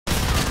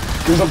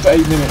was up to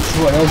 8 minutes.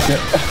 Like, oh shit.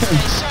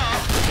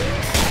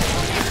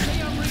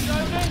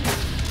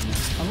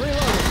 I'm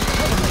reloading.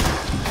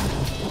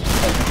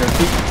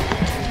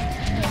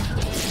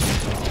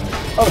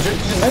 Oh,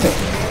 he's a medic.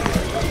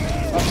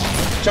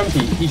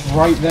 Chunky, he's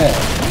right there.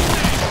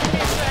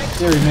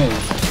 Deary me.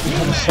 You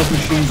have a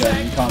submachine gun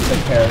and you can't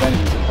take care of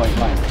enemies at point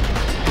blank.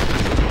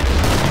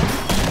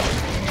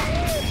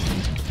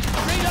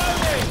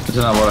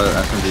 Isn't that what an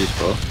SMG's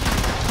for?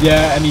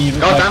 Yeah, and he...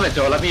 God damn it,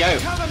 door, let me out!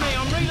 Cover me,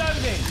 I'm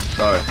reloading.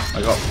 Sorry,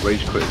 I got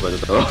rage quitted by the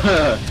door.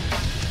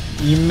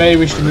 You may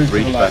wish to move to the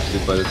Rage left.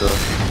 bested by the door.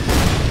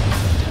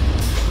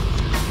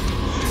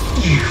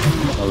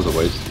 That was a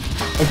waste.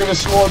 I could have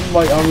sworn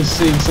like I was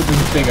seeing something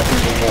bigger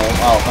through the wall.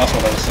 Oh, that's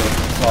what I was seeing.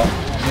 Well,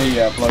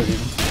 the bloating.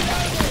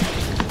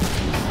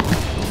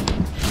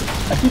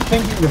 I keep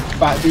thinking the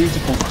fat dudes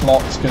are called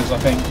clots because I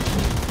think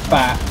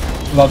fat,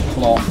 blood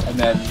clot, and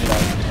then, you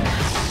know,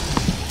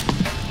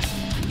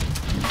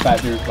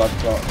 fat dude, blood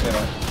clot, you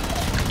know.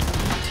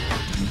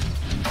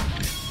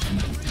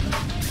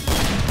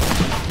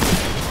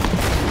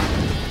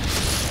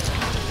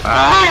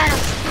 Ah!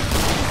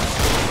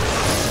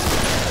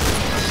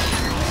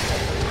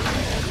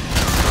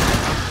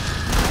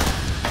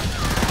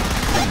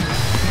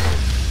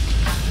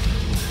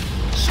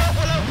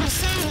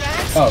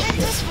 Oh shit.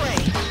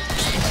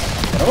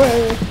 Get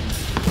away!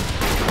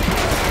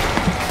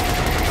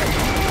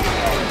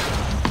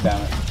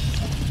 Damn it.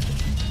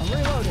 I'm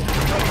reloading.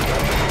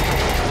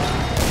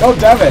 God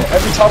damn it!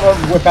 Every time I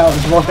whip out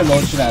this rocket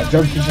launcher now,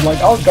 junkies are like,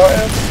 oh, got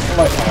him! I'm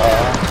like,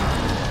 ah.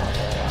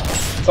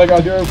 It's like, I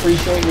do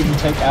appreciate when you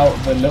take out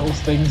the little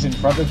things in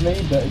front of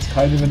me, but it's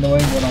kind of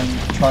annoying when I'm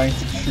trying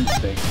to shoot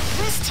things.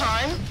 This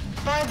time,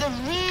 by the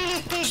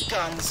really big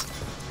guns.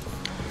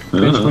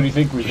 Bitch, what do you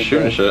think we can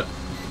Shooting do? shit.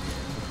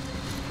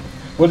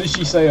 What did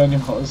she say on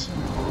yours?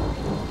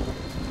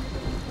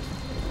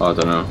 I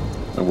don't know.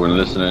 I wasn't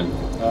listening.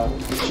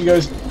 She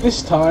goes,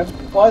 this time,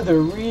 buy the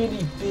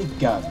really big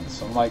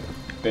guns. I'm like,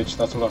 bitch,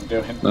 that's what I'm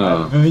doing.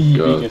 Oh, the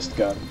God. biggest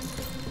gun.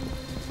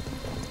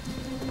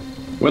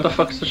 Where the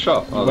fuck's the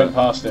shop? I went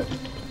past it.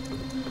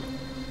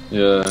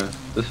 Yeah,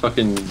 this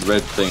fucking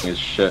red thing is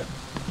shit.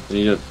 You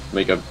need to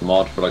make a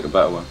mod for like a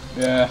better one.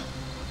 Yeah.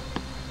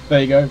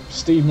 There you go.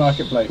 Steam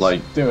Marketplace.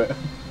 Like- do it.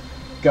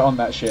 Get on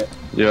that shit.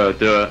 Yeah,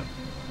 do it.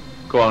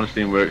 Go on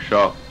Steam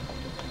Workshop.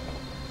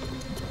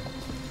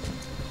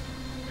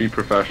 Be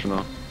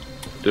professional.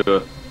 Do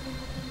it.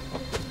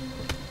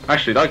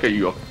 Actually, that'll get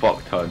you a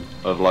fuck ton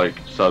of like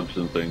subs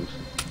and things.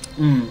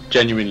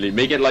 Genuinely,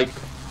 make it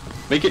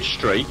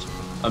straight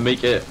and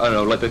make it, I don't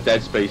know, like the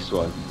Dead Space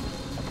one.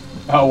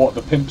 Oh, what,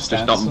 the pimp Just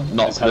stance?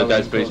 not Is for the how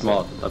Dead it Space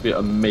calls mod. That'd be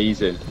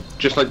amazing.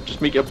 Just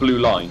make it a blue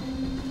line,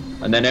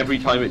 and then every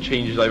time it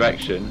changes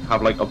direction,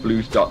 have like a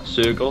blue dot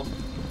circle,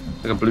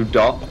 like a blue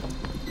dot.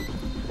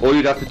 All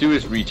you'd have to do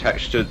is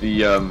retexture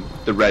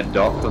the red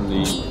dot from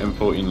the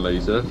M14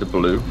 laser to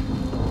blue.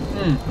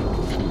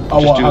 Oh,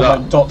 Just what, do have that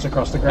like dots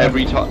across the ground?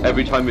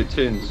 every time it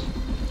turns.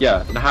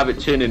 Yeah, and have it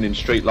turning in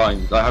straight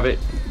lines. Like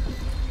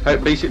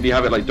basically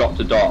have it like dot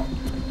to dot,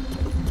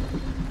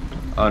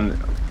 and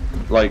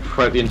like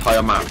throughout the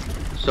entire map.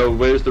 So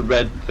whereas the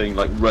red thing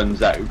like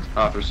runs out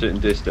after a certain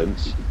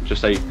distance,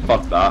 just say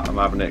fuck that. I'm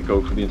having it go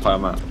for the entire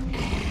map.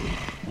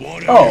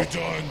 Oh,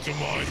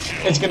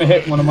 it's gonna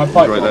hit one of my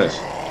pipe Right bombs.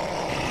 there.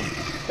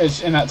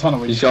 It's in that tunnel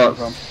where you He's came got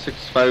from.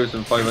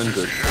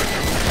 6,500.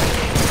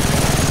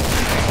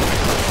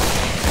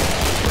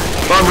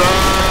 Bomb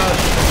rush!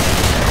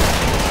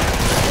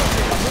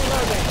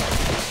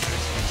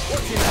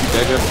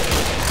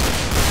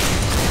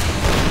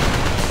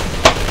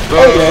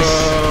 Oh yes!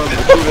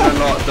 Believe it or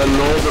not, the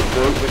law that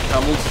broke the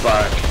camel's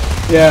back.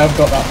 Yeah, I've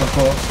got that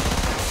before.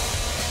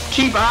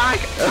 Teabag!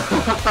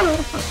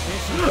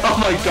 Oh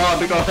my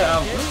god, look at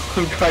him!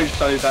 I'm crouched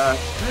so down.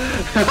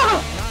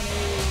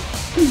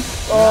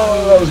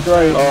 Oh, that was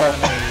great. Oh.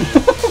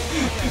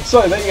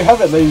 So there you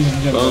have it, ladies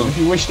and gentlemen. Oh. If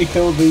you wish to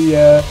kill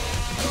the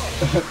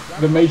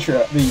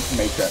Patriarch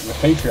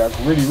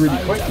really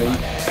quickly,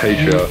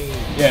 Patriarch.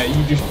 yeah,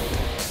 you just,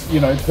 you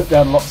know, put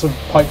down lots of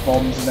pipe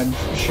bombs and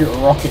then shoot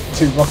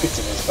two rockets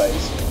in his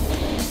face.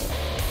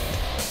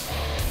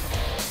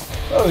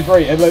 That was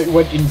great. It like,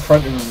 went in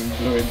front of him and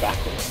blew him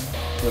backwards.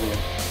 Brilliant.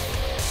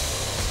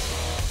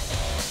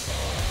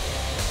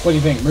 What do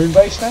you think?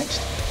 Moonbase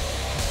next?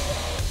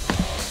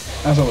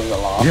 That's always a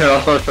laugh. Yeah,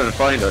 that's what I was trying to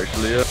find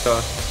actually.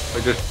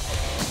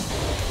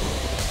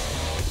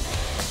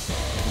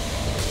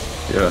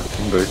 Yeah,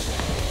 Moonbase.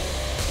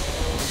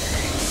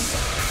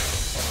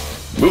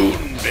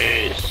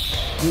 Moonbase!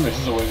 Moonbase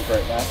is always a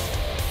great match.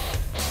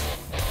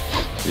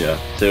 Yeah,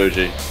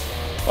 0G.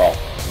 Oh,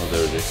 not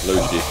 0G, low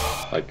G.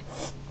 Like,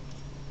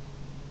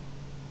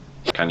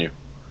 can you?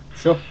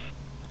 Sure.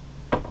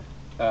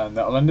 And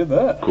that'll end it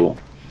there. Cool.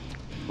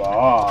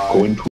 Bye. Going to